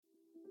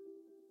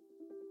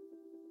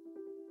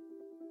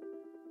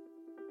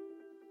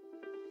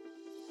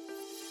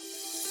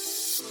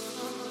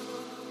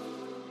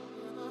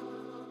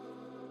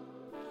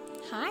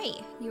Hi,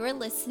 you're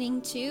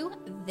listening to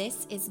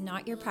This Is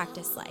Not Your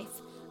Practice Life.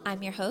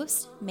 I'm your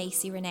host,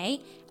 Macy Renee,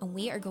 and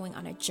we are going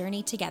on a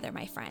journey together,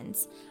 my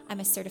friends.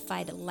 I'm a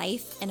certified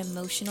life and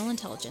emotional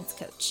intelligence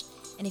coach.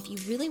 And if you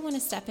really want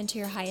to step into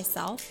your highest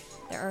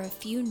self, there are a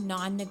few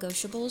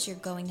non-negotiables you're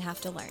going to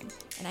have to learn,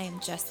 and I am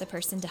just the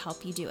person to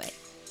help you do it.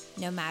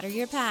 No matter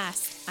your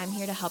past, I'm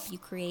here to help you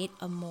create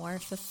a more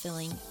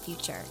fulfilling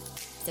future.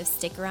 So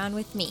stick around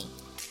with me.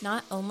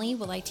 Not only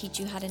will I teach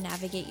you how to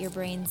navigate your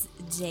brain's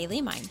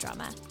daily mind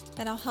drama,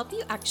 but I'll help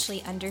you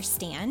actually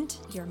understand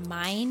your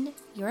mind,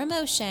 your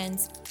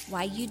emotions,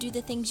 why you do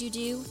the things you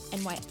do,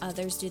 and why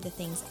others do the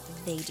things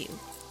they do.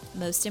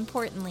 Most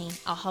importantly,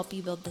 I'll help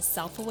you build the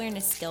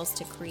self-awareness skills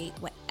to create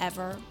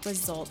whatever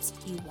results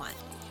you want.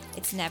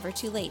 It's never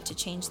too late to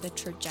change the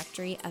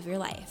trajectory of your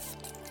life.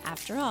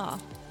 After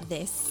all,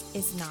 this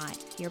is not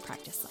your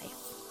practice life.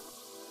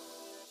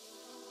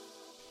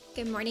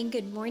 Good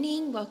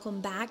morning.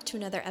 Welcome back to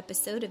another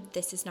episode of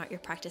This Is Not Your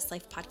Practice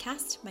Life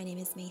podcast. My name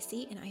is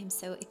Macy, and I am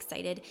so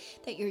excited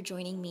that you're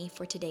joining me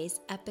for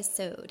today's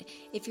episode.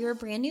 If you're a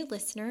brand new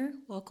listener,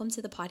 welcome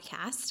to the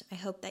podcast. I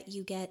hope that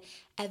you get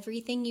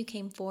everything you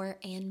came for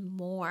and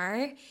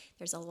more.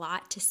 There's a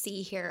lot to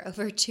see here,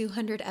 over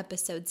 200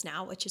 episodes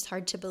now, which is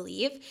hard to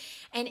believe.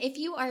 And if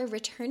you are a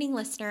returning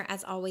listener,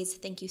 as always,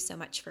 thank you so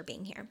much for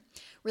being here.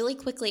 Really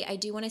quickly, I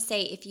do want to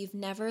say, if you've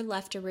never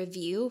left a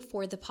review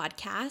for the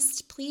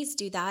podcast, please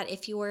do that.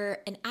 If you're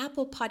an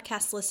Apple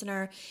Podcast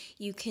listener,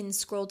 you can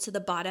scroll to the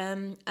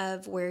bottom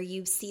of where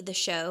you see the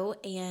show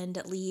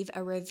and leave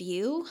a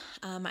review.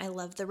 I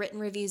love the written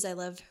reviews. I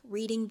love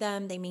reading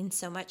them. They mean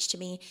so much to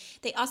me.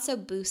 They also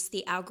boost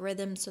the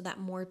algorithm so that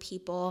more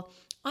people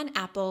on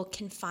Apple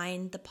can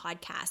find the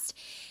podcast.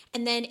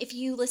 And then if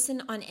you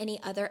listen on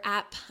any other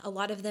app, a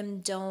lot of them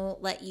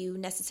don't let you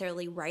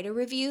necessarily write a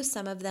review.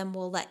 Some of them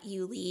will let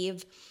you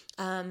leave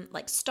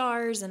like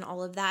stars and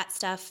all of that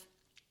stuff.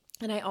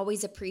 And I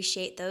always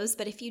appreciate those.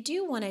 But if you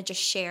do want to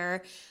just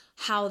share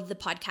how the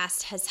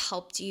podcast has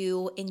helped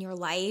you in your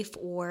life,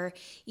 or,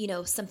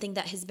 something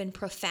that has been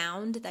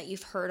profound that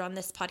you've heard on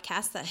this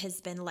podcast that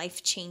has been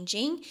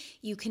life-changing,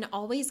 you can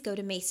always go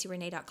to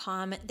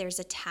macyrenee.com. There's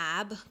a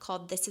tab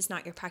called This Is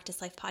Not Your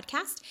Practice Life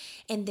podcast,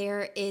 and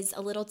there is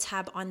a little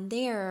tab on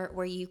there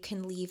where you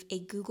can leave a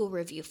Google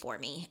review for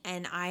me,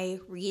 and I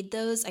read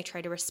those. I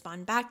try to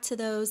respond back to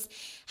those,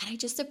 and I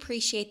just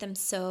appreciate them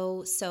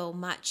so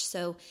much.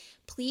 So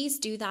please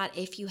do that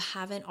if you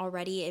haven't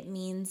already. It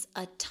means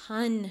a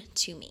ton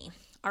to me.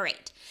 All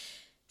right.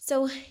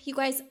 So you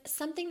guys,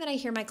 something that I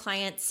hear my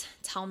clients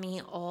tell me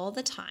all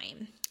the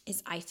time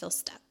is I feel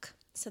stuck.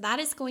 So that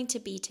is going to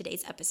be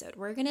today's episode.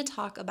 We're going to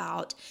talk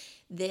about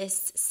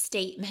this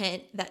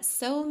statement that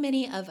so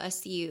many of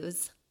us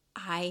use,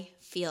 I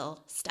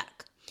feel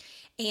stuck.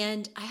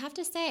 And I have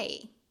to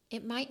say,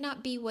 it might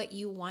not be what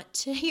you want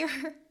to hear,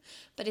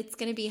 but it's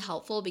going to be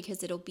helpful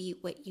because it'll be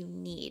what you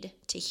need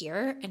to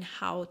hear and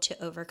how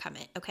to overcome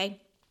it,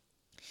 okay?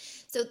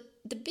 So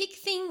the big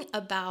thing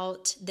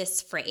about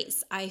this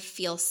phrase, I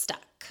feel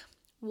stuck.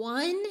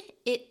 One,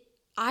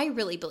 I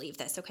really believe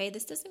this, okay?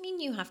 This doesn't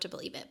mean you have to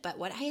believe it, but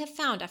what I have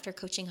found after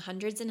coaching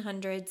hundreds and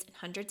hundreds and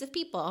hundreds of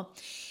people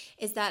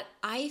is that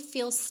I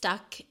feel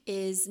stuck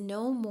is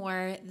no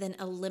more than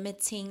a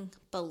limiting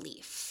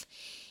belief.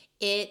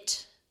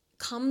 It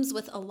comes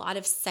with a lot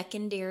of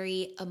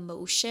secondary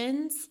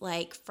emotions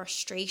like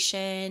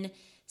frustration,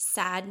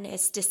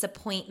 sadness,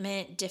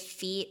 disappointment,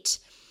 defeat,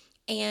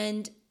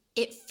 and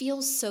it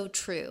feels so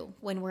true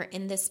when we're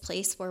in this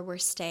place where we're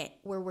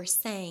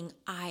saying,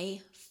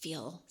 I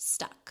feel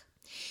stuck.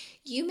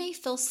 You may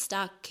feel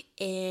stuck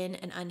in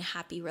an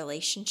unhappy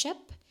relationship.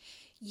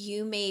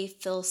 You may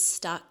feel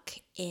stuck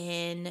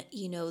in,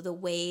 the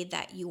way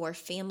that your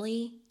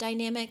family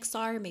dynamics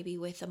are, maybe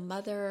with a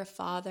mother, a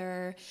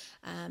father,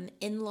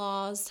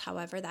 in-laws,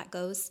 however that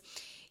goes.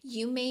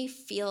 You may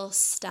feel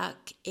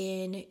stuck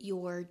in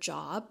your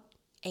job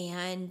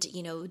and,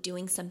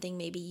 doing something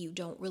maybe you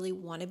don't really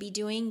want to be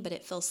doing, but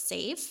it feels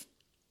safe.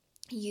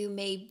 You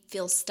may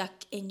feel stuck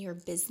in your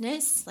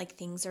business, like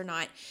things are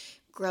not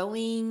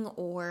growing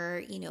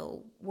or,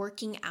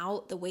 working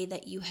out the way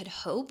that you had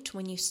hoped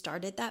when you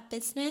started that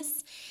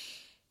business,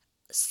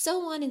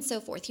 so on and so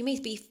forth. You may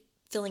be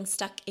feeling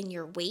stuck in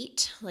your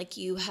weight, like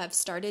you have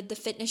started the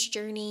fitness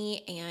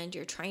journey and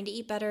you're trying to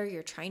eat better,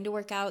 you're trying to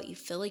work out, you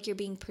feel like you're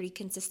being pretty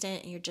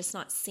consistent and you're just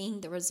not seeing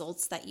the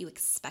results that you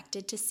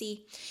expected to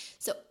see.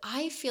 So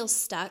I feel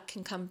stuck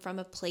can come from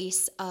a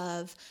place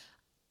of,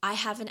 I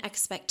have an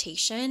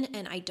expectation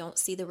and I don't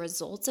see the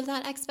results of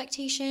that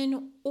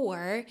expectation,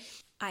 or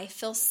I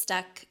feel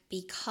stuck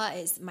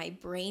because my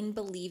brain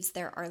believes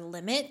there are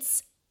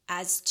limits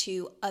as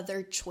to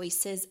other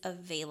choices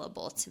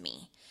available to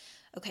me.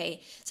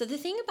 Okay, so the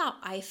thing about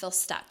I feel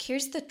stuck,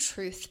 here's the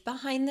truth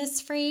behind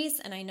this phrase,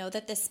 and I know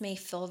that this may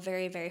feel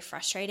very, very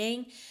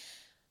frustrating,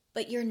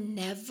 but you're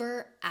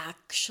never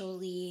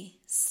actually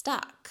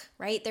stuck,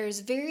 right?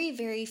 There's very,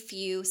 very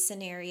few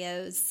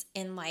scenarios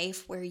in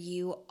life where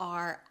you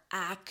are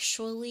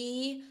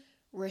actually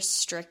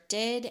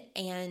restricted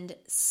and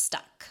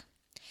stuck.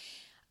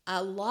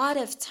 a lot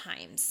of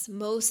times,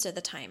 most of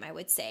the time, I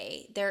would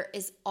say, there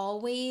is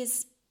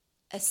always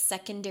a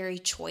secondary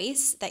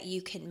choice that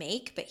you can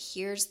make. But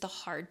here's the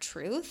hard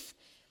truth.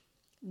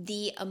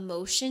 The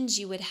emotions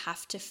you would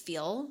have to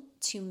feel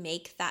to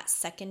make that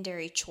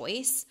secondary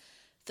choice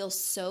feel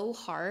so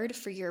hard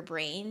for your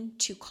brain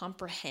to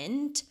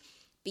comprehend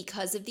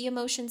because of the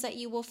emotions that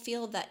you will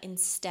feel, that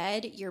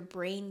instead your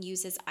brain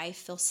uses I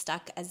feel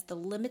stuck as the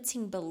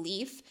limiting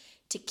belief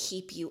to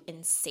keep you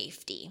in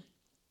safety.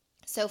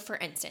 So for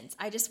instance,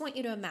 I just want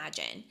you to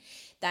imagine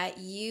that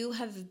you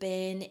have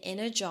been in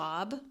a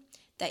job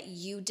that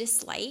you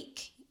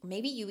dislike.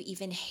 Maybe you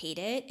even hate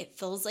it. It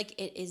feels like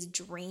it is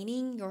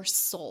draining your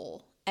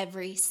soul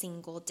every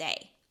single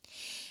day.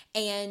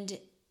 And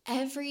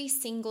every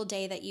single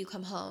day that you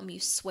come home, you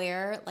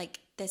swear like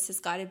this has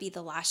got to be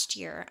the last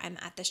year I'm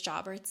at this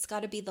job, or it's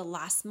got to be the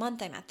last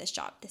month I'm at this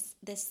job.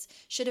 This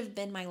should have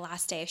been my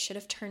last day. I should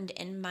have turned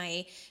in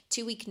my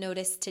 2-week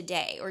notice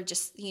today, or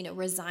just,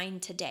 resign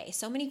today.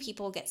 So many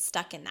people get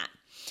stuck in that.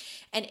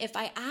 And if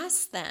I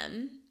ask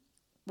them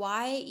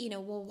why,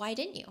 why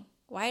didn't you?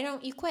 Why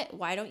don't you quit?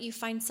 Why don't you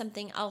find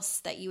something else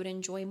that you would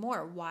enjoy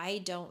more? Why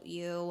don't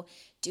you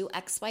do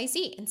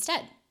XYZ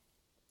instead?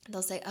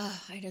 They'll say,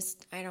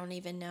 I don't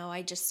even know.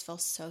 I just feel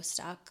so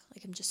stuck.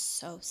 Like I'm just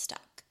so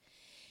stuck.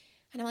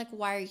 And I'm like,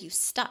 why are you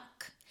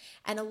stuck?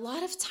 And a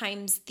lot of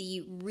times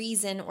the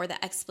reason or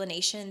the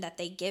explanation that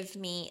they give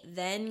me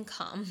then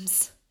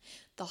comes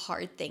the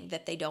hard thing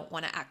that they don't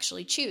want to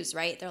actually choose,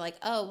 right? They're like,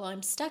 oh, well,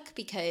 I'm stuck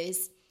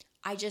because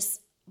I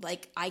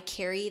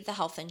carry the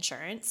health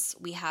insurance.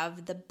 We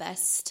have the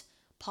best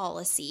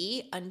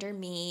policy under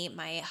me.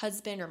 My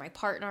husband or my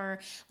partner,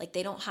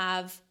 they don't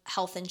have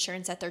health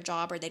insurance at their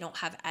job, or they don't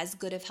have as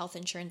good of health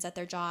insurance at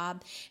their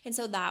job. And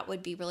so that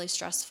would be really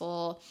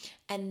stressful.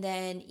 And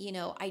then,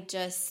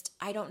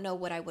 I don't know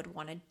what I would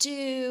want to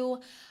do.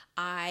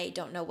 I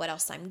don't know what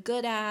else I'm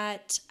good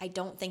at. I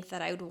don't think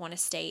that I would want to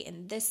stay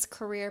in this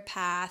career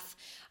path.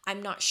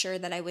 I'm not sure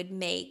that I would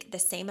make the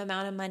same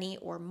amount of money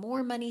or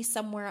more money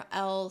somewhere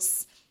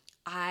else.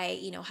 I,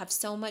 have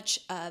so much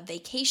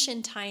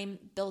vacation time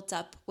built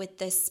up with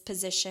this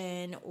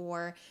position,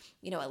 or,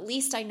 at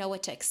least I know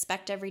what to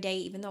expect every day,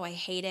 even though I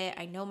hate it.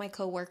 I know my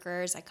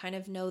coworkers, I kind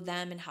of know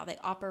them and how they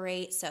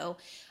operate. So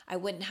I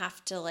wouldn't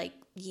have to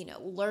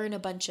learn a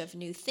bunch of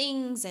new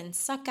things and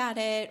suck at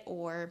it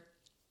or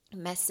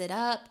mess it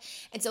up.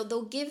 And so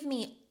they'll give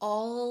me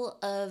all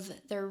of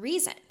their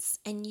reasons.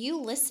 And you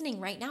listening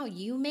right now,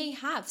 you may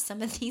have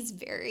some of these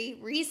very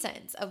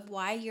reasons of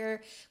why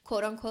you're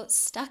quote unquote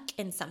stuck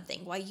in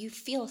something, why you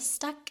feel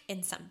stuck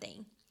in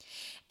something.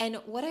 And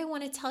what I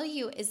want to tell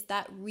you is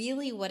that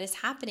really what is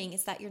happening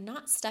is that you're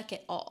not stuck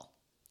at all.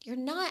 You're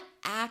not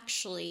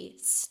actually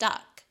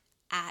stuck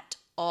at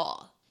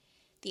all.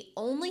 The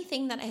only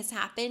thing that has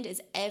happened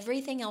is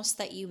everything else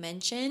that you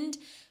mentioned: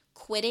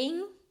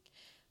 quitting,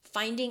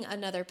 finding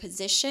another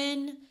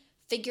position,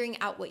 figuring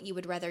out what you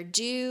would rather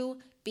do,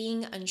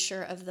 being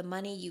unsure of the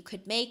money you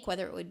could make,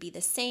 whether it would be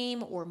the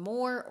same or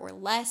more or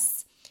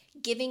less,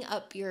 giving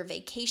up your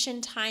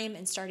vacation time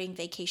and starting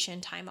vacation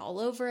time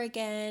all over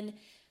again,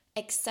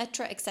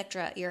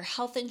 etc., your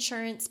health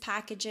insurance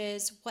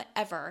packages,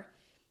 whatever.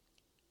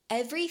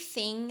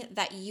 Everything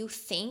that you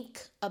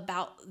think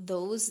about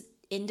those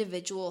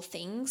individual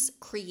things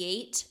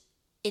create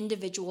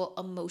individual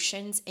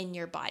emotions in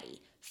your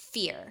body.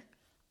 Fear,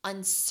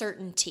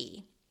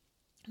 uncertainty,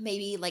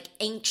 maybe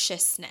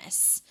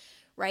anxiousness,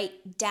 right?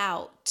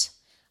 Doubt,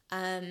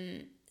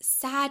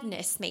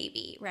 sadness,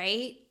 maybe,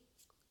 right?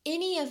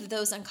 Any of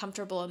those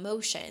uncomfortable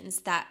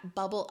emotions that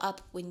bubble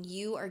up when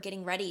you are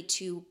getting ready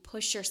to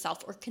push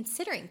yourself or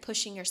considering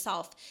pushing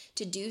yourself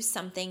to do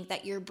something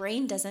that your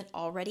brain doesn't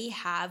already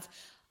have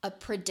a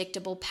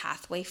predictable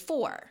pathway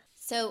for.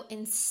 So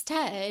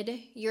instead,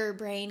 your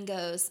brain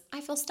goes, I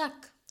feel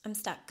stuck. I'm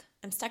stuck.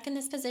 I'm stuck in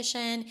this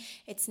position.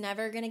 It's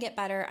never going to get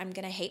better. I'm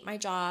going to hate my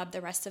job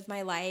the rest of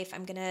my life.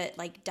 I'm going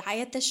to die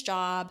at this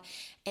job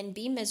and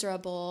be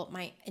miserable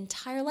my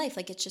entire life.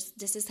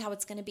 This is how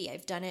it's going to be.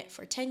 I've done it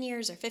for 10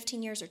 years or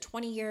 15 years or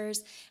 20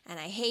 years and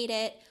I hate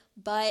it,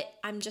 but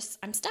I'm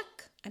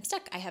stuck. I'm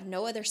stuck. I have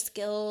no other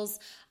skills.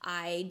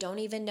 I don't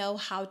even know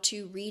how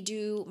to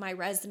redo my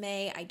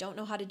resume. I don't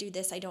know how to do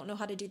this. I don't know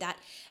how to do that.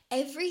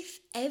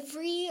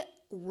 Every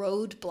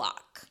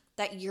roadblock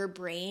that your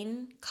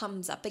brain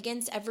comes up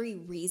against, every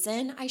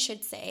reason, I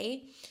should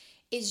say,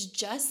 is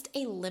just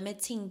a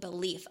limiting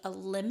belief, a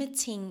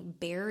limiting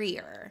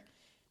barrier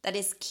that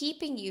is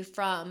keeping you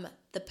from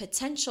the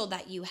potential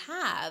that you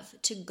have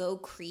to go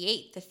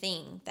create the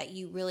thing that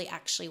you really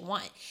actually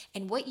want.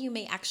 And what you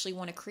may actually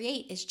want to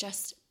create is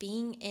just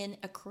being in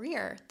a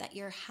career that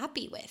you're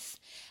happy with,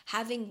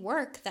 having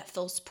work that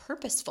feels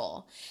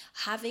purposeful,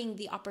 having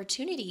the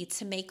opportunity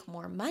to make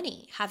more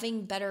money,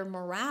 having better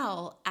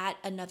morale at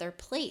another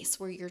place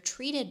where you're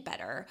treated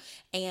better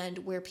and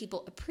where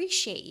people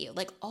appreciate you.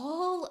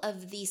 All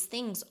of these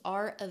things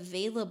are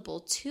available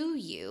to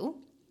you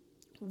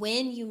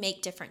when you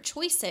make different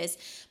choices.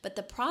 But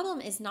the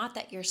problem is not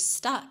that you're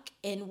stuck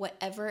in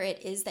whatever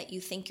it is that you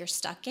think you're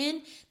stuck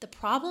in. The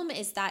problem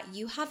is that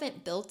you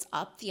haven't built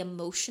up the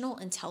emotional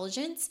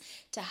intelligence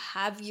to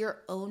have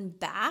your own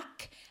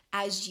back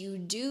as you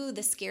do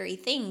the scary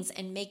things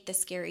and make the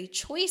scary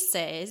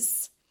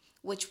choices,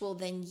 which will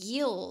then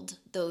yield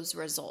those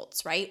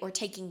results, right? Or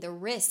taking the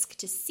risk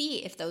to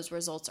see if those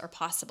results are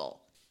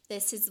possible.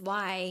 This is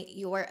why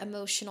your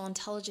emotional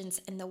intelligence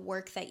and the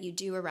work that you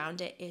do around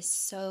it is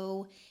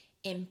so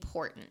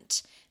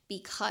important,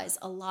 because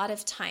a lot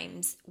of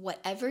times,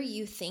 whatever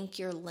you think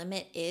your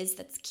limit is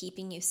that's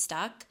keeping you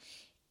stuck,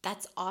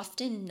 that's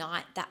often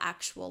not the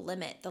actual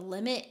limit. The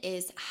limit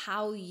is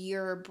how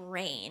your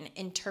brain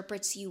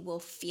interprets you will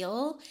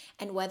feel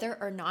and whether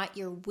or not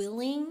you're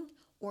willing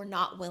or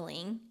not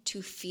willing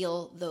to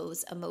feel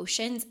those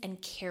emotions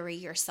and carry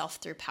yourself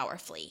through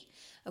powerfully.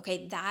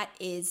 Okay, that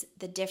is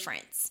the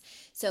difference.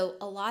 So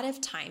a lot of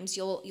times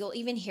you'll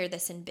even hear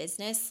this in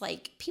business,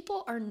 like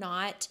people are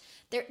not,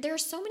 there are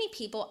so many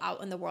people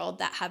out in the world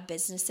that have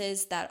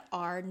businesses that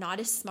are not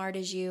as smart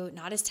as you,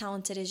 not as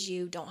talented as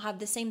you, don't have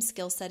the same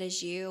skill set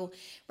as you,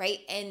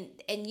 right?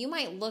 And you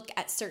might look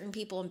at certain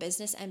people in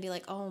business and be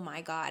like, oh my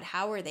God,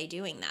 how are they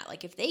doing that?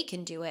 Like if they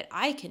can do it,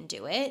 I can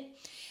do it.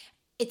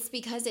 It's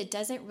because it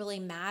doesn't really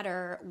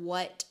matter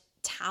what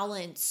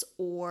talents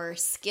or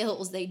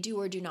skills they do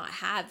or do not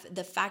have.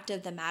 The fact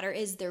of the matter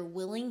is they're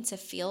willing to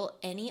feel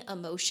any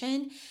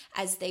emotion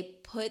as they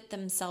put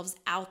themselves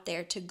out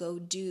there to go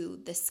do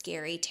the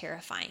scary,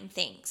 terrifying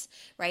things,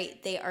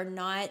 right? They are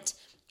not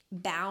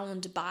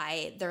bound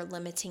by their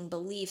limiting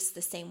beliefs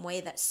the same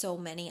way that so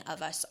many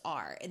of us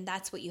are. And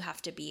that's what you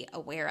have to be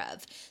aware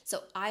of.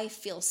 So I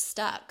feel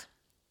stuck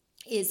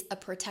is a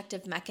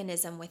protective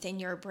mechanism within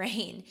your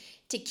brain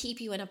to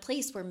keep you in a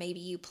place where maybe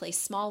you play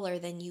smaller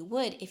than you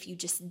would if you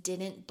just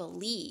didn't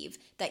believe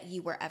that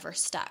you were ever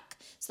stuck.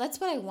 So that's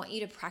what I want you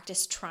to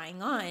practice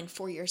trying on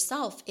for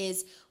yourself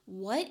is,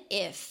 what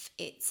if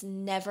it's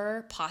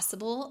never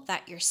possible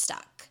that you're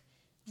stuck?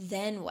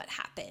 Then what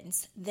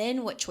happens?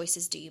 Then what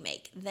choices do you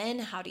make? Then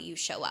how do you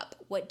show up?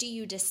 What do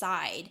you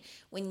decide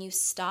when you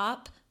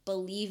stop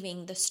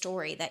believing the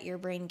story that your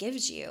brain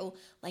gives you?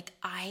 Like,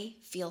 I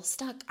feel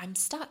stuck. I'm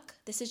stuck.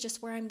 This is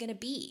just where I'm going to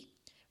be,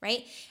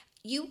 right?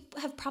 You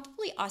have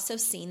probably also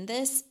seen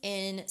this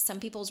in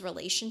some people's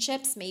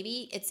relationships.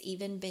 Maybe it's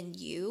even been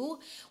you,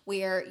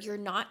 where you're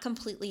not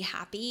completely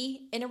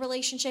happy in a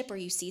relationship, or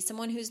you see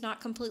someone who's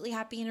not completely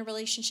happy in a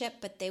relationship,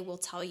 but they will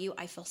tell you,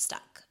 I feel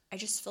stuck. I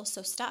just feel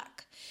so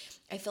stuck.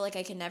 I feel like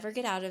I can never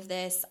get out of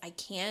this. I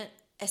can't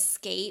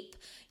escape,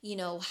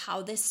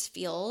 how this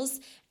feels.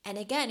 And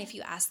again, if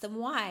you ask them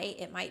why,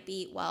 it might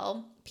be,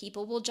 well,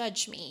 people will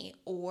judge me,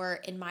 or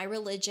in my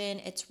religion,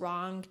 it's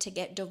wrong to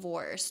get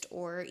divorced,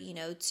 or,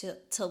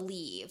 to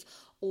leave,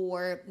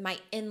 or my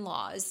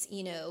in-laws,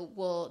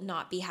 will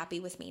not be happy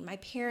with me. My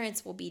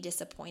parents will be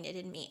disappointed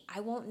in me. I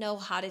won't know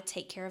how to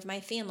take care of my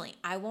family.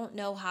 I won't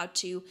know how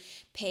to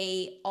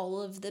pay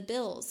all of the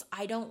bills.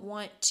 I don't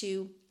want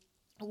to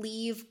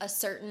leave a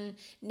certain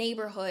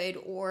neighborhood,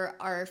 or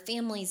our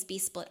families be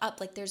split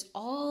up. Like, there's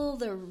all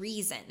the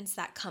reasons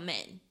that come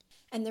in.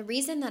 And the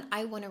reason that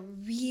I want to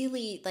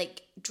really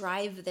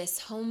drive this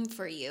home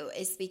for you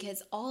is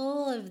because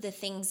all of the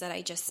things that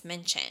I just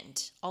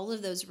mentioned, all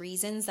of those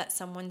reasons that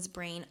someone's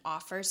brain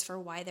offers for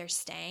why they're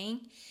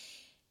staying,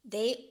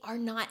 they are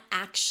not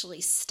actually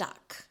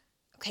stuck.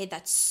 Okay,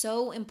 that's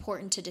so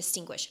important to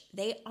distinguish.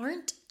 They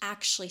aren't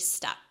actually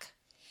stuck.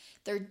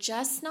 They're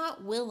just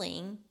not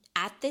willing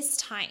at this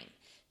time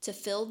to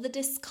feel the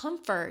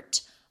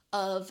discomfort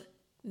of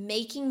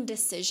making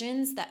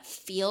decisions that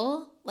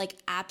feel like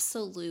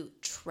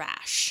absolute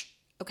trash.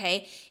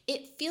 Okay?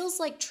 It feels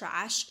like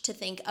trash to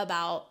think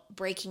about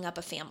breaking up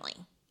a family.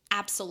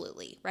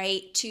 Absolutely,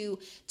 right? To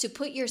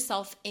put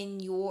yourself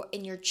in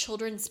your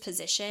children's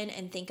position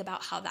and think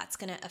about how that's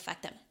going to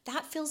affect them.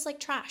 That feels like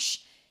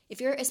trash.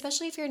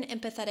 Especially if you're an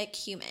empathetic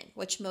human,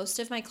 which most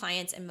of my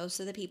clients and most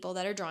of the people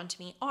that are drawn to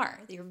me are.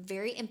 They're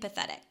very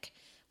empathetic.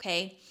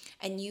 Okay.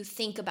 And you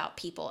think about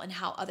people and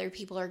how other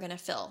people are going to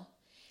feel.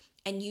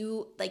 And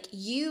you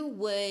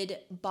would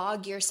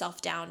bog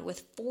yourself down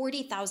with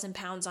 40,000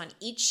 pounds on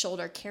each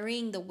shoulder,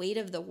 carrying the weight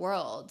of the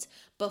world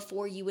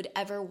before you would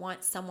ever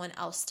want someone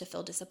else to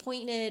feel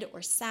disappointed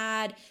or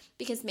sad,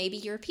 because maybe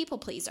you're a people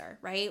pleaser,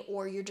 right?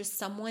 Or you're just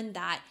someone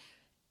that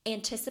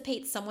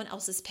anticipates someone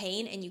else's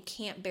pain and you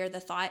can't bear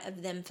the thought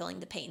of them feeling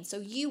the pain. So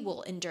you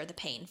will endure the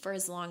pain for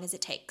as long as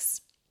it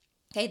takes.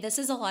 Okay, this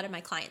is a lot of my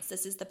clients.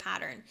 This is the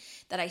pattern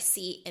that I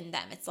see in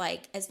them. It's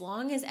like, as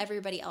long as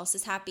everybody else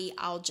is happy,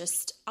 I'll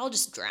just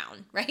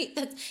drown, right?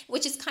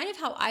 Which is kind of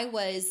how I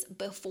was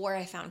before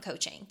I found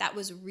coaching. That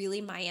was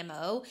really my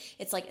MO.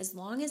 It's like, as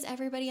long as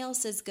everybody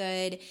else is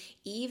good,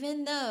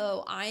 even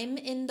though I'm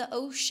in the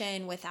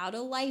ocean without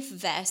a life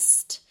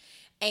vest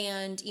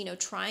and,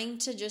 trying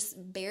to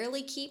just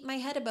barely keep my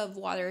head above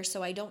water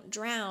so I don't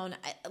drown.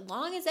 As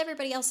long as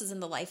everybody else is in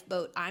the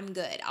lifeboat, I'm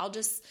good. I'll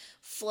just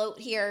float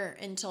here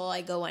until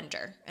I go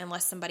under,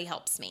 unless somebody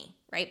helps me,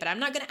 right? But I'm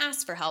not going to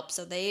ask for help.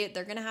 So they're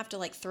going to have to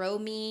throw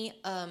me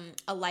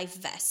a life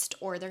vest,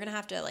 or they're going to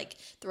have to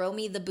throw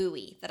me the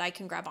buoy that I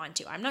can grab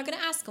onto. I'm not going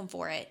to ask them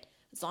for it.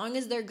 As long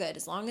as they're good,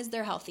 as long as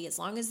they're healthy, as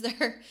long as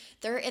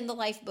they're in the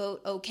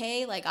lifeboat,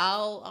 okay,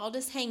 I'll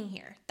just hang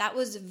here. That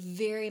was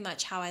very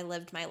much how I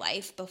lived my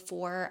life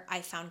before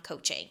I found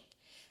coaching.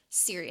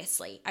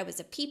 Seriously, I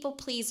was a people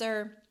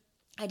pleaser.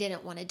 I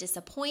didn't want to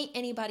disappoint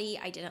anybody.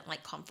 I didn't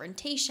like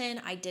confrontation.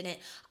 I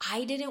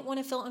didn't want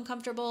to feel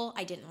uncomfortable.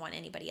 I didn't want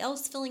anybody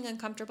else feeling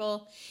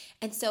uncomfortable.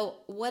 And so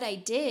what I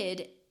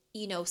did,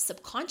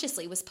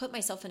 subconsciously was put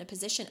myself in a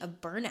position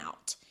of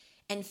burnout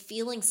and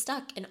feeling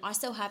stuck, and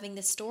also having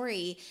the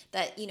story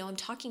that, I'm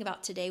talking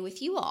about today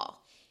with you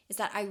all, is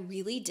that I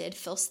really did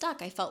feel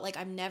stuck. I felt like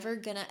I'm never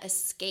going to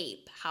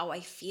escape how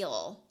I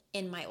feel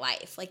in my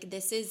life.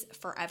 This is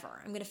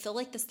forever. I'm going to feel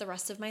like this the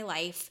rest of my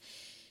life,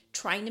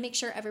 trying to make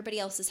sure everybody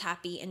else is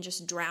happy and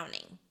just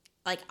drowning.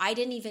 I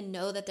didn't even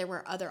know that there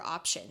were other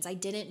options. I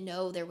didn't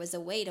know there was a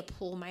way to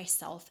pull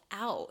myself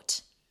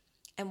out.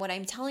 And what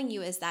I'm telling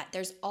you is that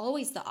there's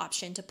always the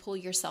option to pull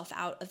yourself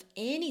out of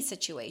any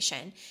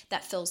situation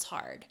that feels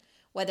hard,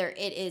 whether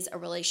it is a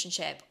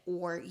relationship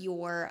or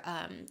your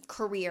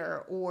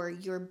career or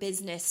your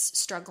business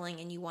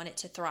struggling and you want it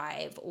to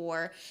thrive,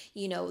 or,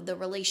 the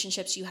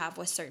relationships you have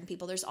with certain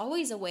people. There's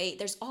always a way.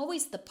 There's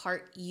always the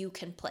part you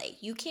can play.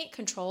 You can't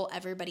control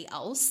everybody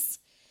else,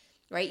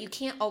 right? You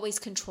can't always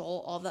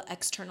control all the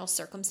external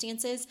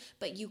circumstances,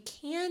 but you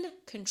can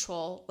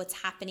control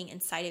what's happening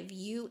inside of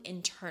you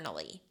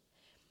internally.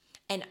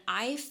 And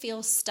I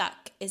feel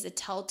stuck is a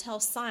telltale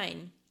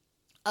sign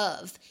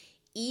of,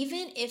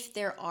 even if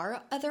there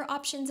are other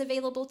options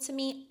available to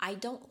me, I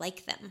don't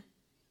like them.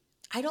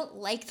 I don't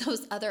like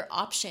those other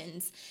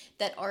options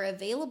that are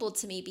available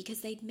to me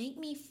because they'd make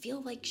me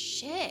feel like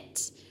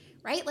shit,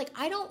 right?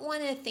 I don't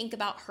want to think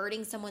about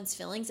hurting someone's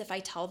feelings if I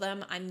tell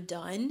them I'm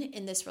done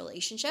in this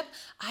relationship.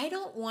 I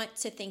don't want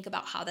to think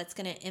about how that's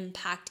going to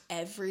impact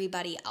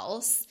everybody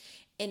else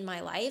in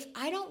my life.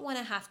 I don't want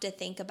to have to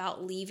think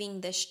about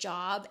leaving this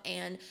job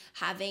and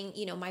having,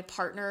 my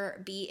partner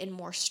be in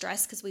more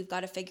stress because we've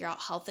got to figure out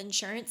health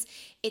insurance.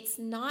 It's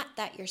not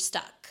that you're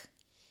stuck.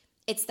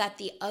 It's that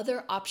the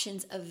other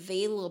options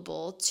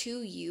available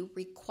to you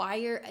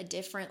require a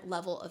different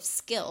level of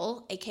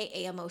skill,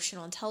 aka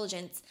emotional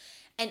intelligence,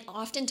 and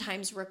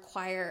oftentimes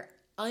require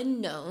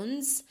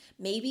unknowns,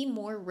 maybe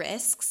more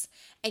risks,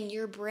 and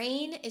your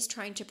brain is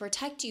trying to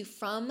protect you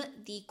from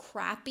the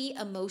crappy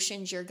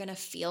emotions you're going to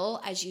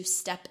feel as you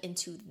step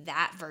into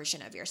that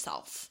version of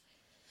yourself.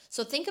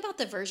 So think about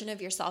the version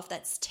of yourself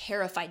that's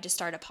terrified to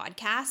start a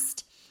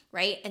podcast,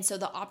 right? And so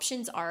the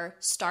options are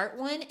start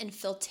one and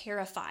feel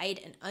terrified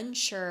and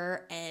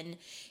unsure and,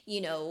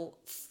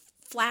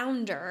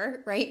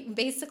 flounder, right?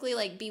 Basically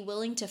be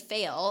willing to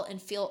fail and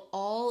feel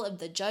all of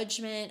the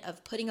judgment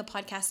of putting a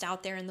podcast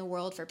out there in the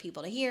world for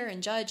people to hear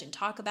and judge and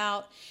talk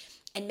about.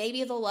 And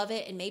maybe they'll love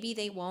it and maybe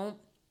they won't.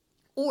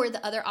 Or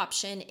the other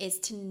option is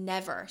to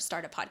never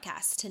start a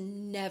podcast, to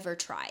never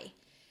try,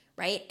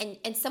 right?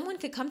 And someone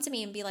could come to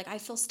me and be like, I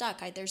feel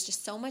stuck. There's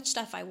just so much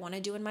stuff I want to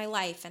do in my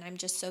life and I'm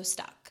just so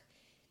stuck.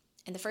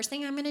 And the first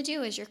thing I'm going to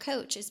do as your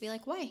coach is be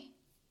like, why?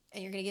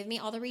 And you're going to give me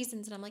all the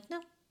reasons. And I'm like,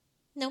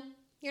 no,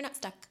 you're not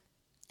stuck.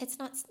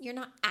 You're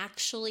not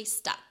actually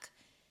stuck.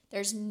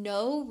 There's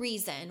no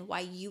reason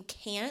why you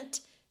can't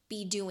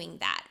be doing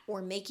that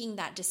or making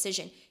that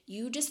decision.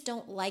 You just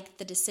don't like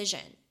the decision.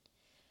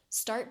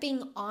 Start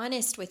being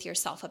honest with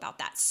yourself about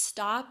that.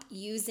 Stop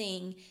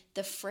using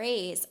the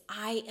phrase,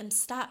 I am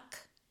stuck.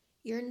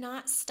 You're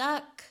not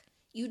stuck.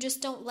 You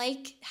just don't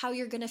like how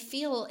you're going to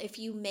feel if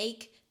you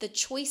make the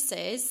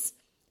choices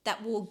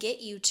that will get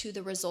you to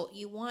the result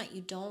you want.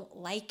 You don't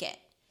like it.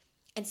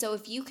 And so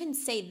if you can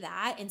say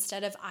that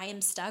instead of I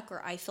am stuck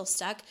or I feel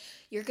stuck,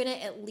 you're going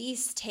to at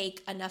least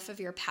take enough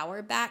of your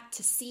power back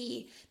to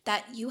see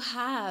that you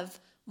have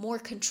more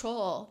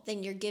control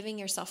than you're giving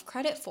yourself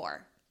credit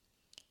for.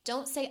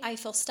 Don't say I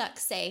feel stuck.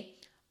 Say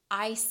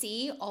I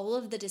see all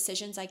of the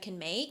decisions I can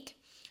make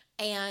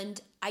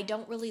and I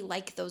don't really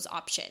like those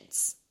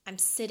options. I'm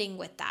sitting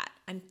with that.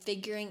 I'm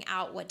figuring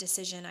out what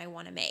decision I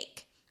want to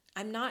make.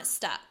 I'm not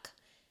stuck,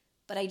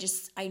 but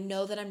I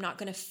know that I'm not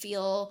going to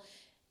feel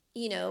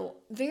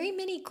very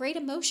many great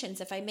emotions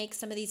if I make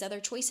some of these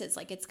other choices.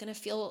 It's going to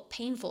feel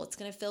painful. It's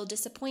going to feel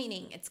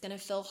disappointing. It's going to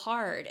feel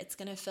hard. It's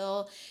going to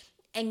feel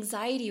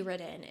anxiety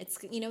ridden. It's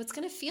going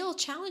to feel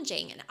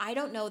challenging. And I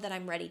don't know that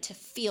I'm ready to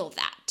feel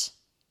that.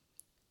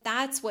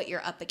 That's what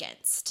you're up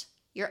against.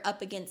 You're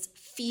up against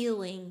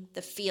feeling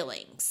the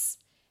feelings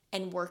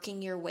and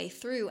working your way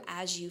through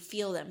as you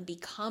feel them,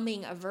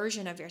 becoming a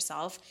version of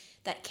yourself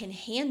that can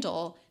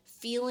handle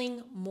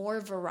feeling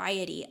more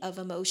variety of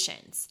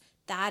emotions.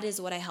 That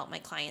is what I help my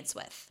clients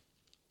with.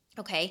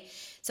 Okay,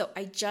 so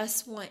I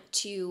just want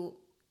to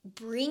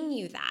bring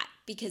you that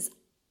because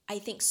I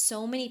think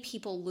so many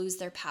people lose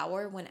their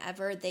power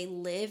whenever they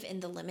live in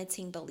the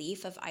limiting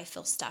belief of I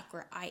feel stuck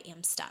or I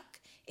am stuck.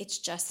 It's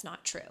just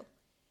not true.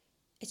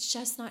 It's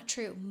just not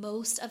true.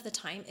 Most of the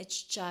time,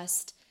 it's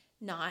just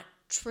not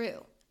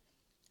true.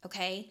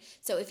 Okay?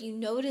 So if you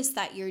notice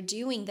that you're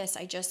doing this,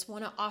 I just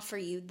want to offer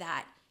you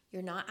that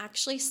you're not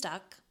actually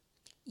stuck.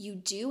 You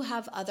do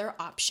have other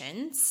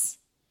options.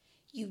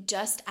 You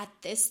just at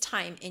this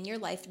time in your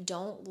life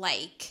don't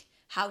like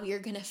how you're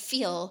going to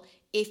feel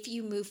if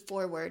you move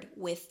forward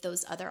with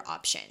those other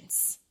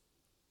options.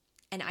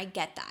 And I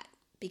get that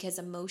because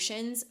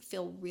emotions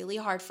feel really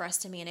hard for us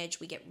to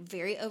manage. We get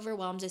very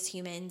overwhelmed as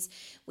humans.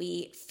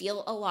 We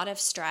feel a lot of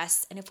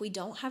stress. And if we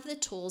don't have the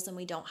tools and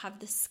we don't have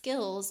the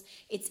skills,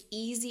 it's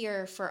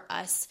easier for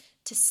us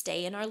to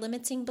stay in our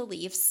limiting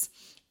beliefs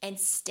and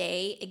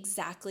stay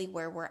exactly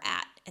where we're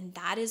at. And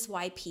that is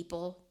why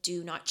people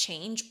do not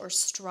change or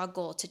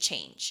struggle to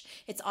change.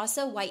 It's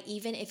also why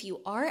even if you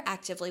are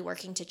actively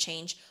working to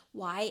change,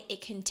 why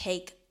it can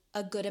take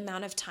a good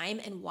amount of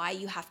time and why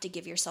you have to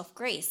give yourself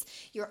grace.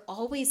 You're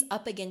always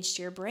up against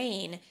your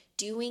brain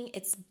doing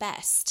its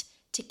best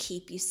to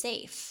keep you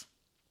safe.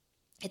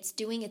 It's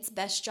doing its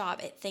best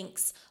job. It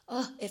thinks,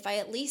 oh, if I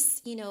at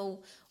least,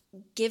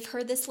 give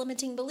her this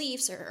limiting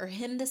beliefs or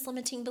him this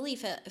limiting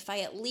belief, if I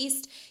at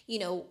least,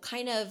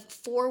 kind of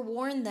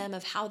forewarn them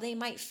of how they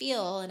might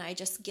feel and I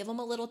just give them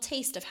a little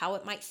taste of how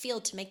it might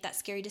feel to make that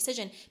scary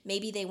decision,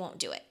 maybe they won't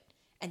do it.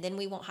 And then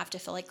we won't have to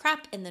feel like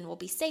crap, and then we'll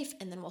be safe,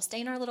 and then we'll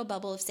stay in our little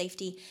bubble of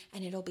safety,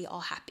 and it'll be all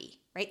happy,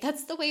 right?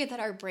 That's the way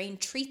that our brain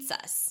treats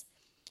us.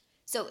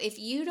 So if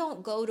you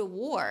don't go to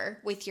war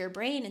with your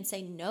brain and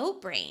say, no,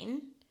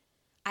 brain,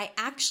 I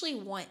actually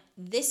want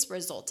this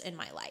result in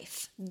my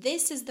life.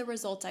 This is the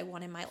result I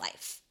want in my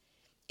life.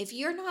 If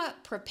you're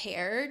not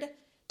prepared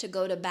to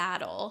go to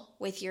battle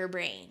with your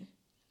brain,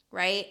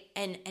 right,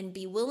 and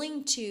be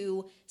willing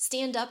to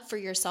stand up for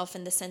yourself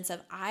in the sense of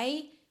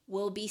I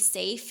will be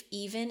safe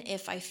even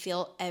if I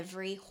feel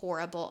every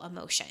horrible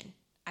emotion.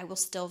 I will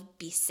still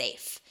be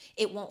safe.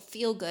 It won't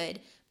feel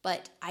good,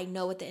 but I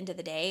know at the end of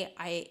the day,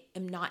 I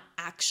am not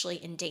actually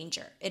in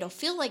danger. It'll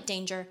feel like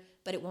danger,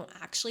 but it won't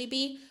actually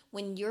be.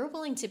 When you're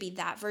willing to be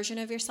that version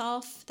of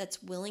yourself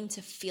that's willing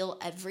to feel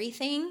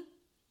everything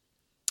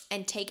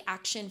and take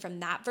action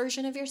from that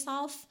version of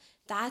yourself,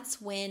 that's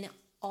when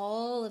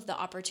all of the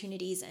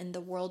opportunities in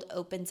the world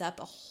opens up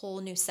a whole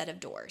new set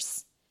of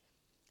doors.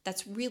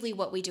 That's really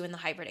what we do in the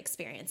hybrid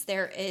experience.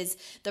 There is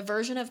the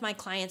version of my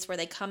clients where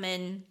they come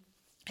in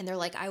and they're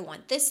like, I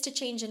want this to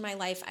change in my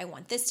life. I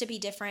want this to be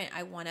different.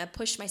 I want to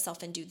push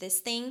myself and do this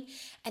thing.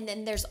 And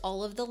then there's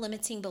all of the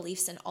limiting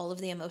beliefs and all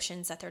of the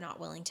emotions that they're not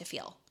willing to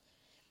feel.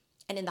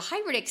 And in the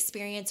hybrid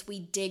experience, we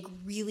dig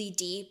really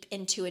deep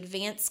into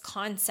advanced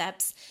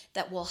concepts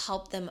that will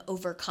help them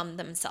overcome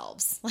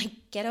themselves. Like,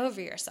 get over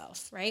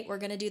yourself, right? We're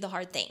going to do the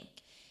hard thing.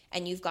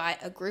 And you've got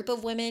a group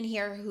of women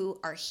here who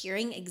are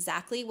hearing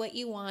exactly what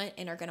you want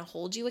and are going to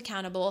hold you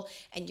accountable.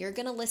 And you're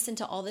going to listen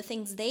to all the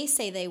things they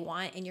say they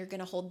want and you're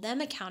going to hold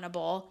them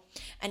accountable.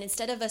 And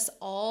instead of us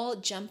all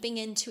jumping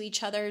into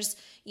each other's,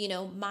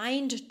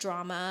 mind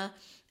drama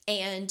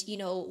and,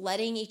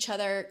 letting each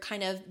other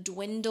kind of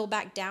dwindle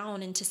back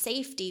down into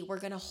safety, we're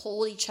going to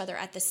hold each other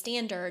at the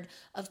standard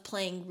of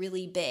playing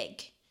really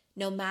big,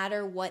 no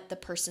matter what the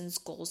person's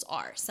goals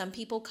are. Some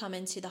people come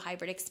into the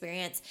hybrid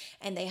experience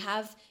and they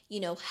have,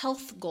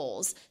 health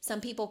goals.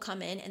 Some people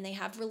come in and they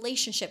have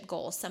relationship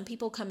goals. Some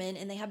people come in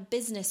and they have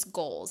business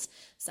goals.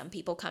 Some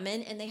people come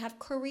in and they have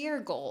career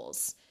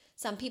goals.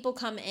 Some people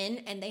come in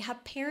and they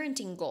have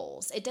parenting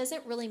goals. It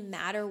doesn't really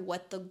matter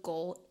what the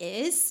goal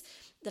is.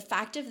 The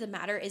fact of the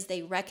matter is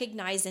they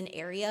recognize an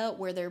area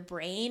where their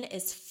brain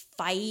is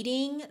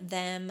fighting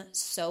them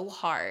so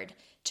hard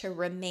to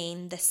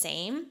remain the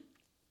same.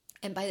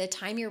 And by the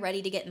time you're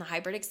ready to get in the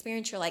hybrid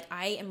experience, you're like,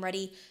 I am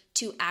ready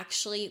to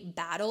actually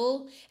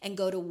battle and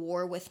go to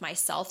war with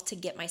myself to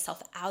get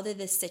myself out of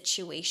this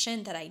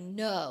situation that I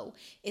know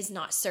is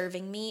not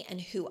serving me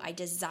and who I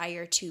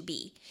desire to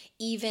be.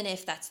 Even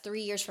if that's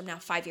 3 years from now,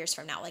 5 years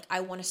from now, like I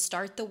want to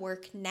start the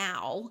work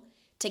now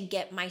to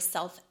get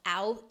myself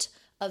out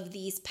of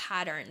these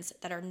patterns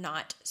that are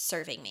not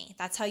serving me.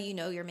 That's how you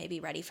know you're maybe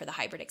ready for the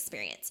hybrid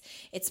experience.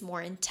 It's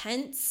more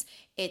intense.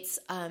 It's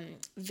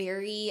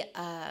very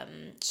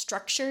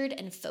structured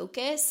and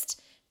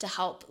focused to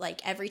help,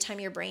 like every time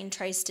your brain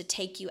tries to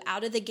take you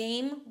out of the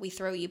game, we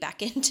throw you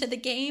back into the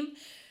game,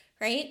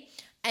 right?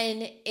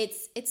 And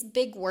it's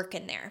big work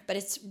in there, but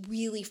it's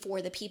really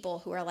for the people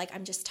who are like,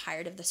 I'm just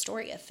tired of the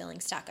story of feeling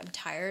stuck. I'm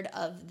tired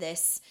of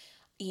this,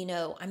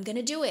 I'm going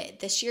to do it.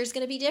 This year's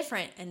going to be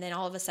different. And then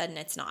all of a sudden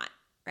it's not.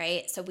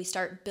 Right? So we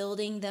start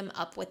building them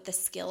up with the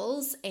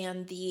skills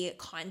and the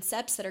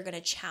concepts that are going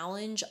to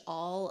challenge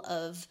all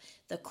of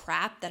the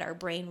crap that our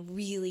brain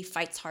really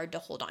fights hard to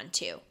hold on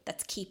to,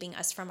 that's keeping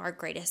us from our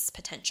greatest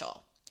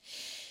potential.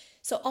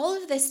 So all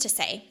of this to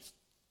say,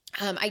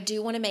 I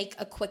do want to make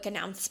a quick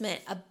announcement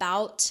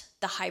about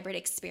the hybrid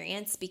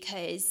experience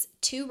because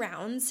 2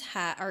 rounds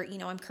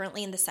I'm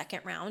currently in the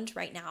second round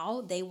right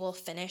now. They will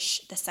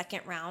finish the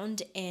second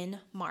round in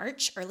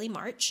March, early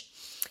March.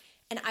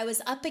 And I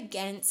was up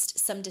against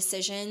some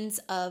decisions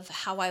of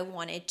how I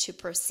wanted to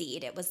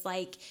proceed. It was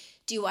like,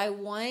 do I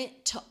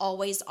want to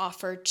always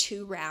offer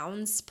 2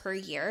 rounds per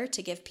year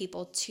to give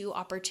people 2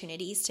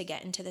 opportunities to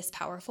get into this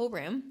powerful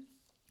room?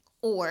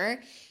 Or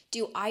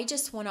do I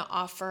just want to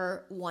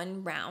offer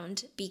 1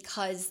 round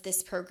because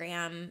this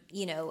program,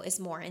 is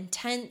more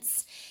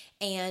intense?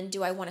 And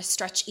do I want to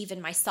stretch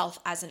even myself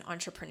as an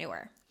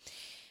entrepreneur?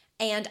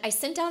 And I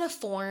sent out a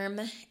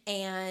form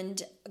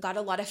and got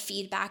a lot of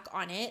feedback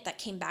on it that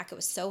came back. It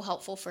was so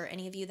helpful for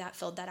any of you that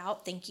filled that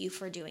out. Thank you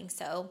for doing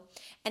so.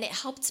 And it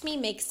helped me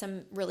make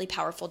some really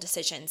powerful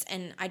decisions.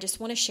 And I just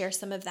want to share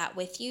some of that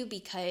with you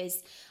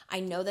because I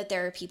know that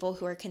there are people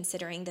who are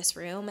considering this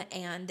room,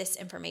 and this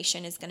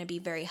information is going to be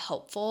very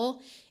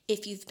helpful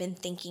if you've been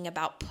thinking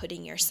about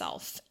putting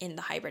yourself in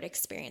the hybrid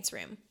experience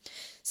room.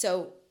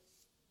 So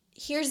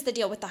here's the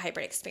deal with the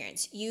hybrid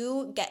experience.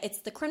 It's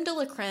the creme de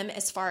la creme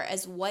as far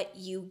as what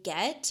you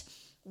get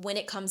when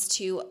it comes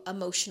to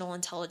emotional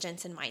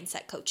intelligence and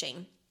mindset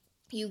coaching.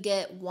 You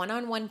get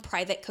one-on-one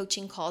private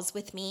coaching calls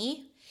with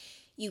me.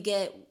 You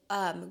get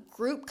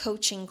group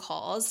coaching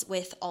calls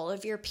with all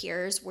of your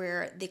peers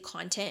where the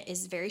content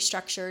is very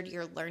structured.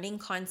 You're learning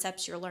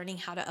concepts. You're learning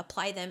how to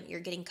apply them. You're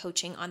getting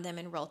coaching on them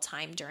in real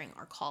time during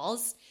our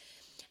calls.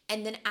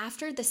 And then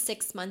after the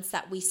 6 months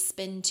that we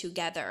spend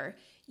together,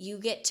 you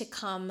get to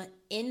come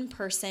in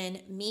person,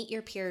 meet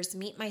your peers,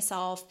 meet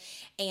myself,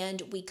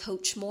 and we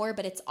coach more,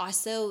 but it's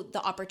also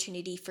the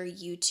opportunity for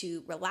you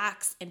to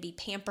relax and be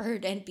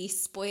pampered and be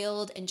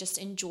spoiled and just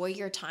enjoy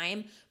your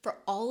time for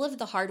all of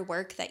the hard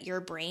work that your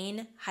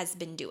brain has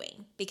been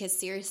doing. Because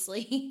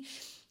seriously,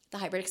 the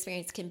hybrid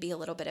experience can be a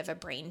little bit of a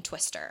brain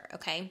twister,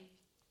 okay?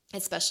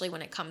 Especially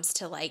when it comes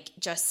to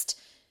just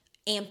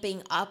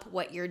amping up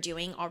what you're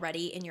doing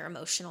already in your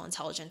emotional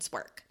intelligence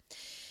work.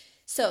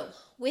 So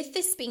with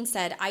this being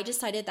said, I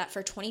decided that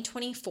for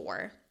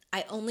 2024,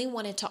 I only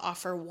wanted to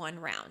offer 1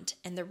 round.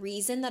 And the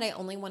reason that I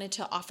only wanted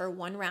to offer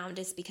 1 round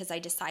is because I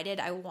decided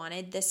I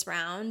wanted this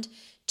round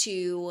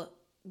to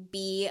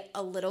be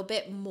a little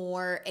bit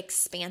more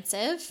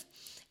expansive.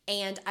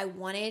 And I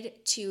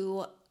wanted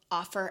to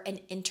offer an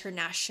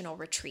international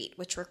retreat,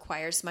 which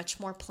requires much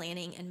more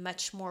planning and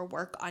much more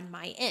work on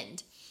my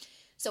end.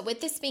 So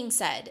with this being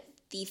said,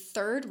 the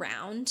 3rd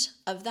round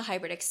of the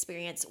hybrid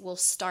experience will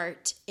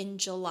start in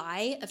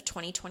July of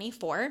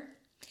 2024,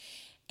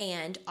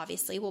 and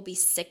obviously will be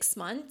 6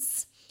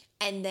 months.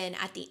 And then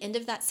at the end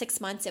of that 6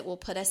 months, it will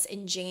put us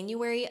in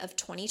January of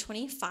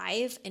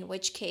 2025, in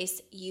which case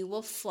you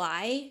will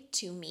fly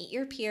to meet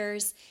your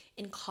peers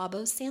in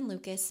Cabo San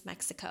Lucas,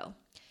 Mexico.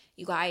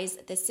 You guys,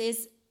 this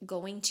is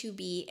going to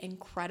be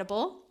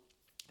incredible.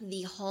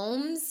 The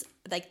homes,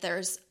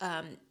 there's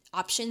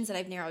options that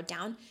I've narrowed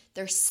down.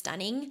 They're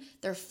stunning.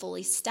 They're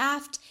fully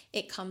staffed.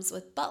 It comes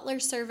with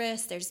butler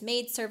service. There's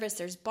maid service.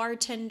 There's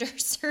bartender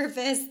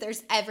service.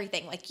 There's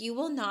everything. You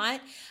will not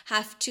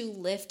have to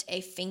lift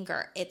a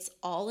finger. It's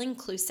all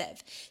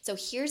inclusive. So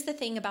here's the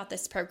thing about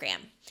this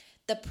program.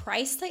 The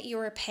price that you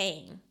are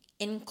paying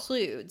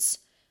includes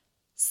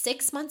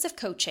 6 months of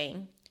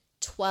coaching,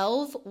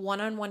 12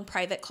 one-on-one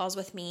private calls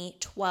with me,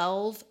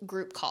 12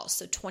 group calls.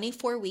 So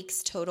 24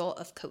 weeks total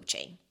of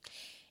coaching.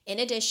 In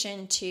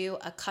addition to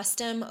a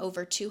custom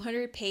over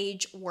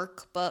 200-page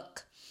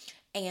workbook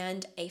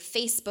and a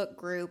Facebook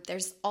group,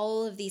 there's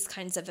all of these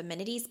kinds of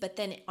amenities. But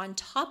then on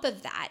top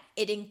of that,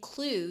 it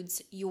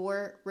includes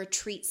your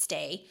retreat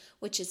stay,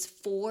 which is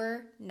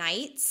 4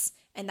 nights,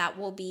 and that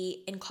will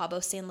be in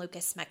Cabo San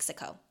Lucas,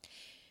 Mexico.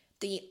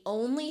 The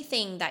only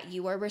thing that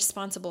you are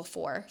responsible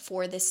for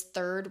this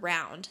 3rd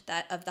round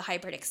of the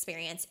hybrid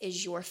experience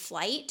is your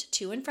flight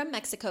to and from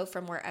Mexico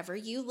from wherever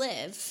you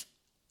live,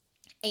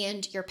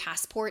 and your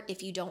passport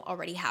if you don't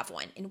already have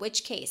one. In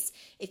which case,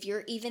 if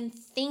you're even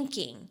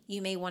thinking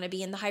you may want to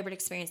be in the hybrid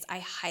experience, I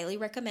highly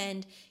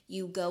recommend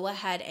you go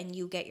ahead and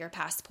you get your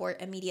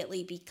passport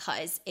immediately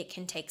because it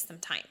can take some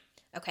time.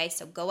 Okay,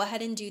 so go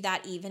ahead and do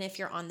that even if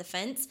you're on the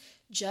fence,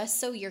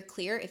 just so you're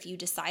clear. If you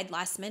decide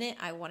last minute,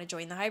 I want to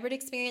join the hybrid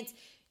experience,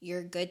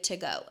 you're good to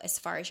go as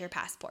far as your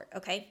passport,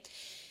 okay?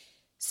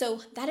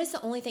 So that is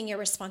the only thing you're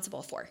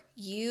responsible for.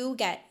 You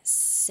get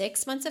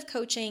 6 months of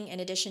coaching in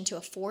addition to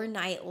a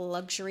 4-night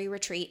luxury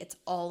retreat. It's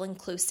all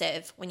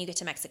inclusive when you get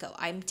to Mexico.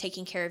 I'm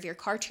taking care of your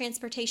car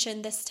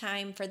transportation this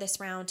time for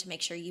this round to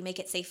make sure you make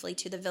it safely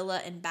to the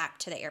villa and back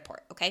to the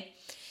airport, okay?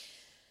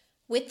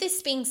 With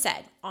this being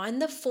said, on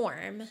the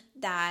form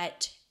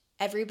that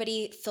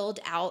everybody filled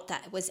out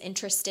that was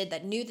interested,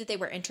 that knew that they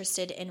were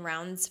interested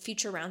in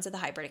future rounds of the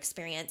hybrid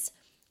experience,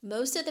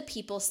 most of the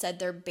people said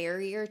their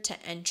barrier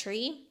to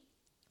entry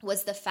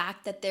was the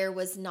fact that there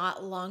was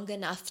not long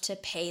enough to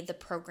pay the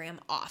program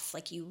off.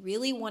 You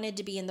really wanted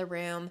to be in the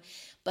room,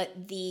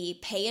 but the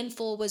pay in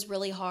full was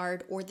really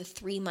hard, or the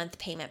 3-month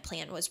payment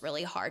plan was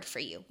really hard for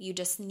you. You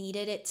just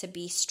needed it to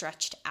be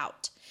stretched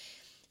out.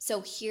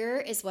 So here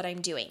is what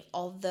I'm doing.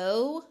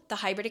 Although the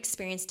hybrid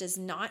experience does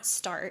not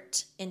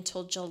start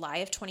until July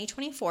of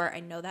 2024, I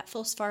know that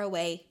feels far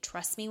away.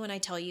 Trust me when I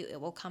tell you it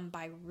will come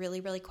by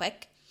really, really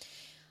quick.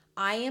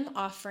 I am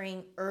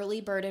offering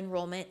early bird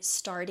enrollment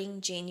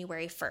starting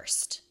January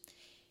 1st.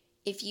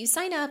 If you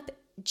sign up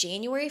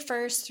January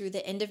 1st through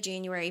the end of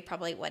January,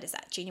 probably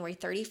January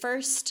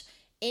 31st,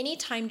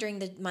 anytime during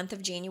the month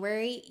of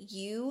January,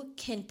 you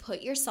can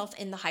put yourself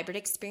in the hybrid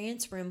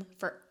experience room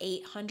for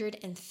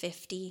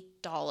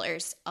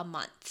 $850 a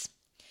month.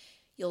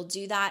 You'll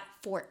do that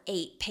for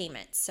 8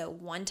 payments. So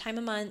one time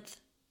a month,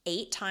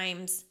 8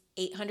 times,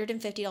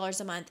 $850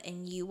 a month,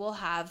 and you will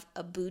have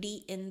a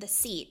booty in the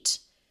seat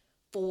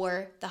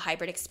for the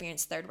hybrid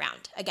experience third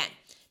round. Again,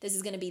 this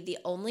is going to be the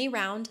only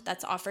round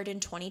that's offered in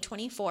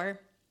 2024.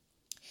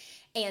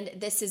 And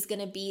this is going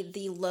to be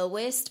the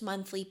lowest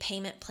monthly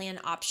payment plan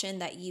option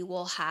that you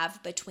will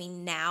have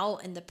between now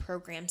and the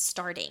program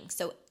starting.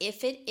 So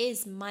if it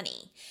is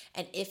money,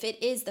 and if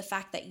it is the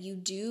fact that you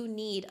do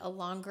need a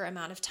longer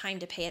amount of time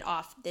to pay it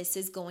off, this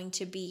is going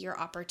to be your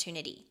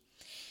opportunity.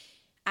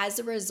 As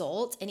a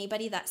result,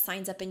 anybody that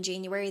signs up in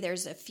January,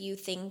 there's a few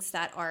things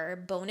that are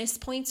bonus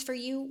points for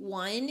you.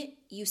 One,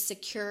 you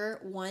secure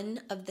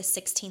one of the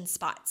 16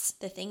 spots.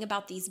 The thing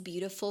about these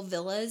beautiful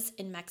villas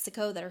in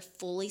Mexico that are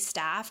fully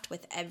staffed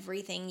with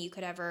everything you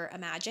could ever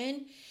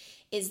imagine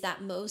is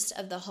that most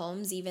of the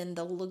homes, even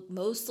the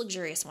most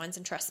luxurious ones,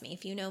 and trust me,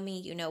 if you know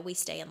me, you know we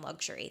stay in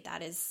luxury.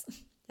 That's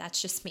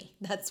just me.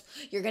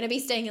 You're going to be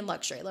staying in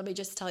luxury. Let me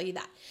just tell you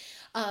that.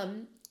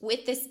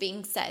 With this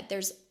being said,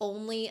 there's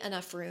only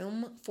enough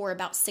room for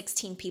about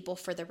 16 people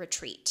for the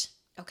retreat,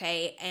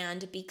 okay?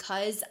 And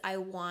because I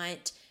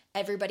want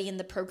everybody in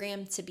the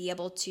program to be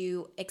able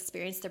to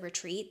experience the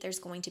retreat, there's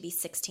going to be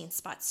 16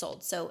 spots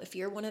sold. So if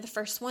you're one of the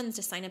first ones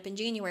to sign up in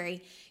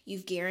January,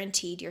 you've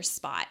guaranteed your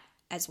spot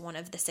as one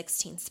of the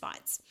 16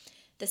 spots.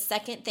 The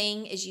second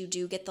thing is you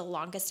do get the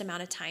longest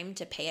amount of time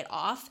to pay it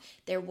off.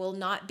 There will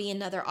not be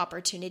another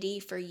opportunity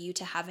for you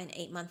to have an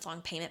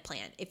 8-month-long payment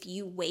plan. If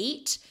you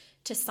wait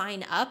to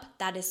sign up,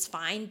 that is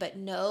fine, but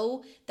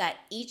know that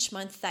each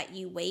month that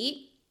you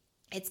wait,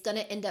 it's going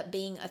to end up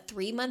being a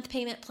 3-month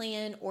payment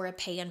plan or a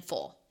pay in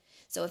full.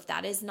 So if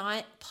that is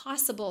not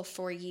possible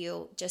for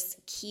you,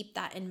 just keep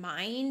that in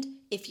mind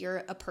if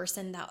you're a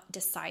person that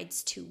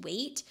decides to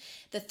wait.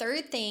 The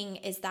third thing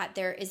is that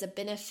there is a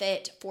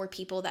benefit for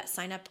people that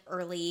sign up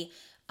early.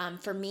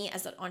 For me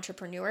as an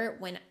entrepreneur,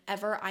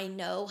 whenever I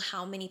know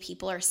how many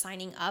people are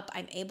signing up,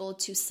 I'm able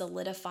to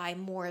solidify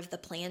more of the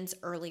plans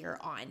earlier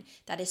on.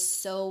 That is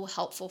so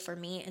helpful for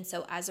me. And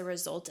so as a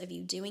result of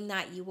you doing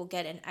that, you will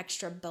get an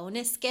extra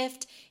bonus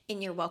gift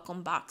in your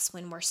welcome box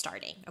when we're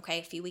starting. Okay,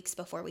 a few weeks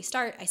before we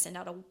start, I send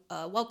out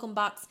a welcome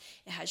box.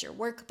 It has your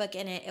workbook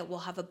in it. It will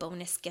have a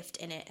bonus gift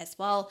in it as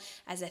well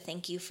as a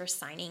thank you for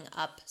signing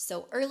up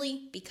so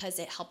early, because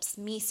it helps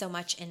me so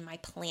much in my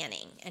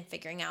planning and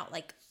figuring out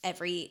like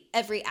every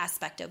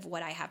aspect of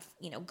what I have,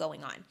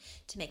 going on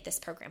to make this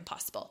program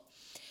possible.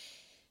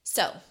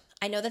 So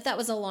I know that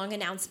was a long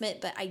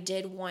announcement, but I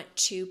did want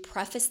to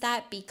preface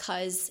that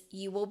because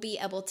you will be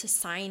able to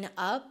sign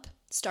up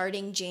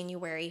starting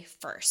January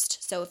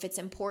 1st. So if it's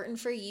important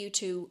for you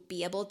to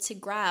be able to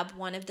grab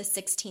one of the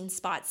 16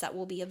 spots that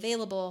will be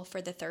available for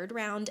the third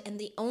round and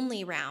the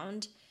only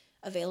round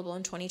available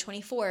in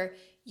 2024,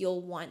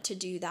 you'll want to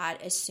do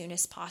that as soon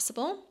as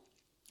possible.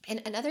 And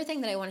another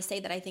thing that I want to say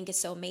that I think is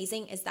so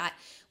amazing is that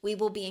we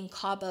will be in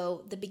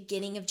Cabo the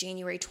beginning of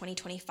January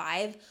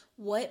 2025.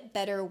 What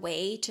better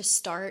way to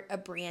start a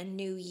brand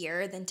new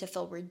year than to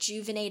feel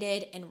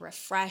rejuvenated and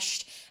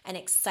refreshed and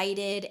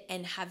excited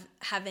and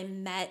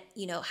having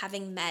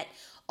met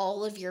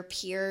all of your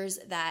peers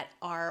that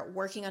are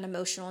working on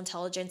emotional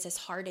intelligence as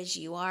hard as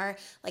you are.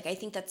 Like, I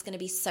think that's going to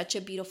be such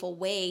a beautiful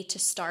way to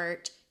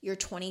start your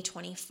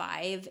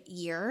 2025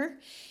 year,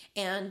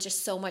 and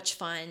just so much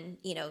fun,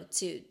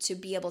 to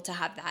be able to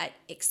have that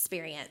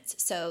experience.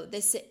 So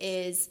this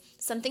is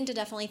something to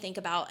definitely think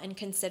about and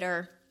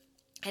consider.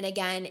 And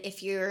again,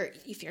 if you're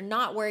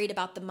not worried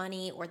about the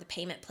money or the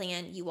payment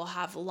plan, you will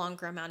have a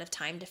longer amount of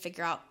time to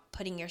figure out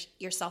putting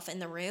yourself in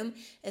the room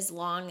as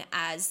long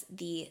as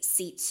the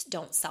seats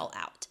don't sell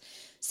out.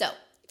 So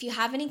if you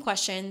have any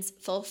questions,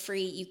 feel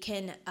free. You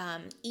can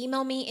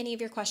email me any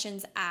of your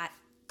questions at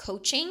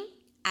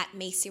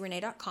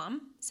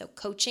coaching@MacyRenee.com. So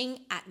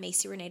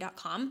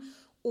coaching@MacyRenee.com.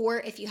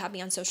 Or if you have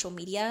me on social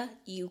media,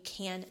 you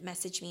can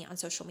message me on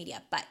social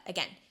media. But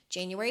again,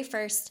 January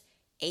 1st,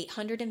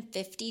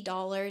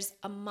 $850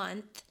 a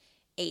month,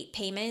 8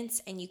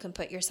 payments, and you can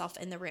put yourself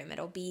in the room.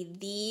 It'll be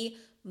the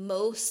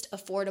most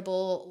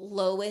affordable,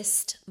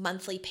 lowest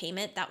monthly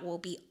payment that will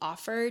be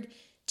offered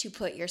to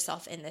put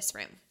yourself in this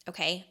room.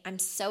 Okay. I'm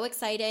so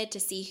excited to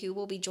see who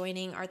will be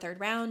joining our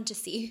third round, to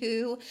see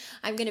who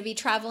I'm going to be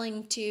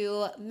traveling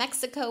to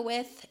Mexico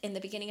with in the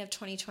beginning of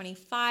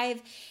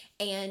 2025.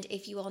 And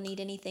if you all need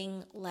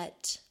anything,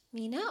 let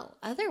me know.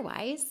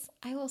 Otherwise,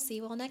 I will see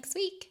you all next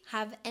week.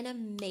 Have an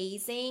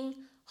amazing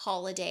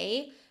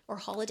holiday or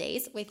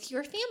holidays with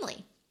your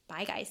family.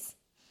 Bye, guys.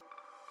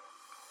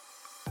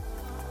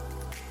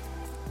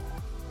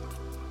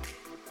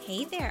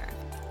 Hey there.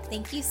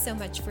 Thank you so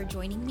much for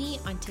joining me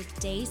on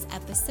today's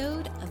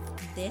episode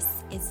of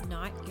This Is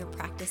Not Your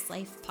Practice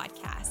Life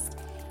podcast.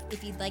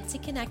 If you'd like to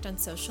connect on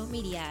social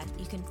media,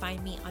 you can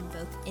find me on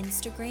both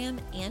Instagram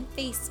and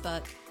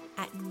Facebook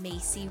at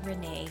Macy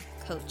Renee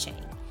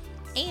Coaching.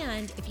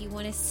 And if you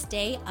want to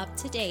stay up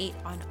to date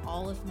on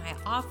all of my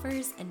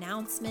offers,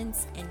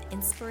 announcements, and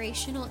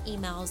inspirational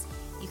emails,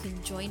 you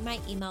can join my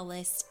email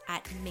list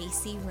at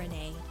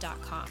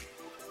macyrenee.com.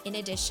 In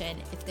addition,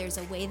 if there's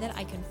a way that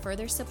I can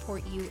further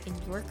support you in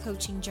your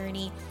coaching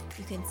journey,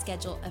 you can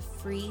schedule a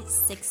free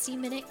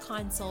 60-minute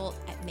consult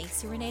at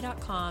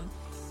macyrenee.com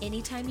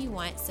anytime you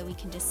want so we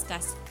can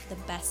discuss the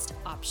best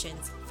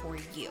options for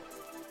you.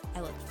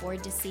 I look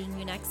forward to seeing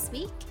you next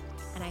week,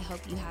 and I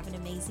hope you have an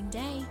amazing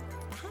day.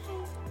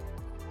 Bye.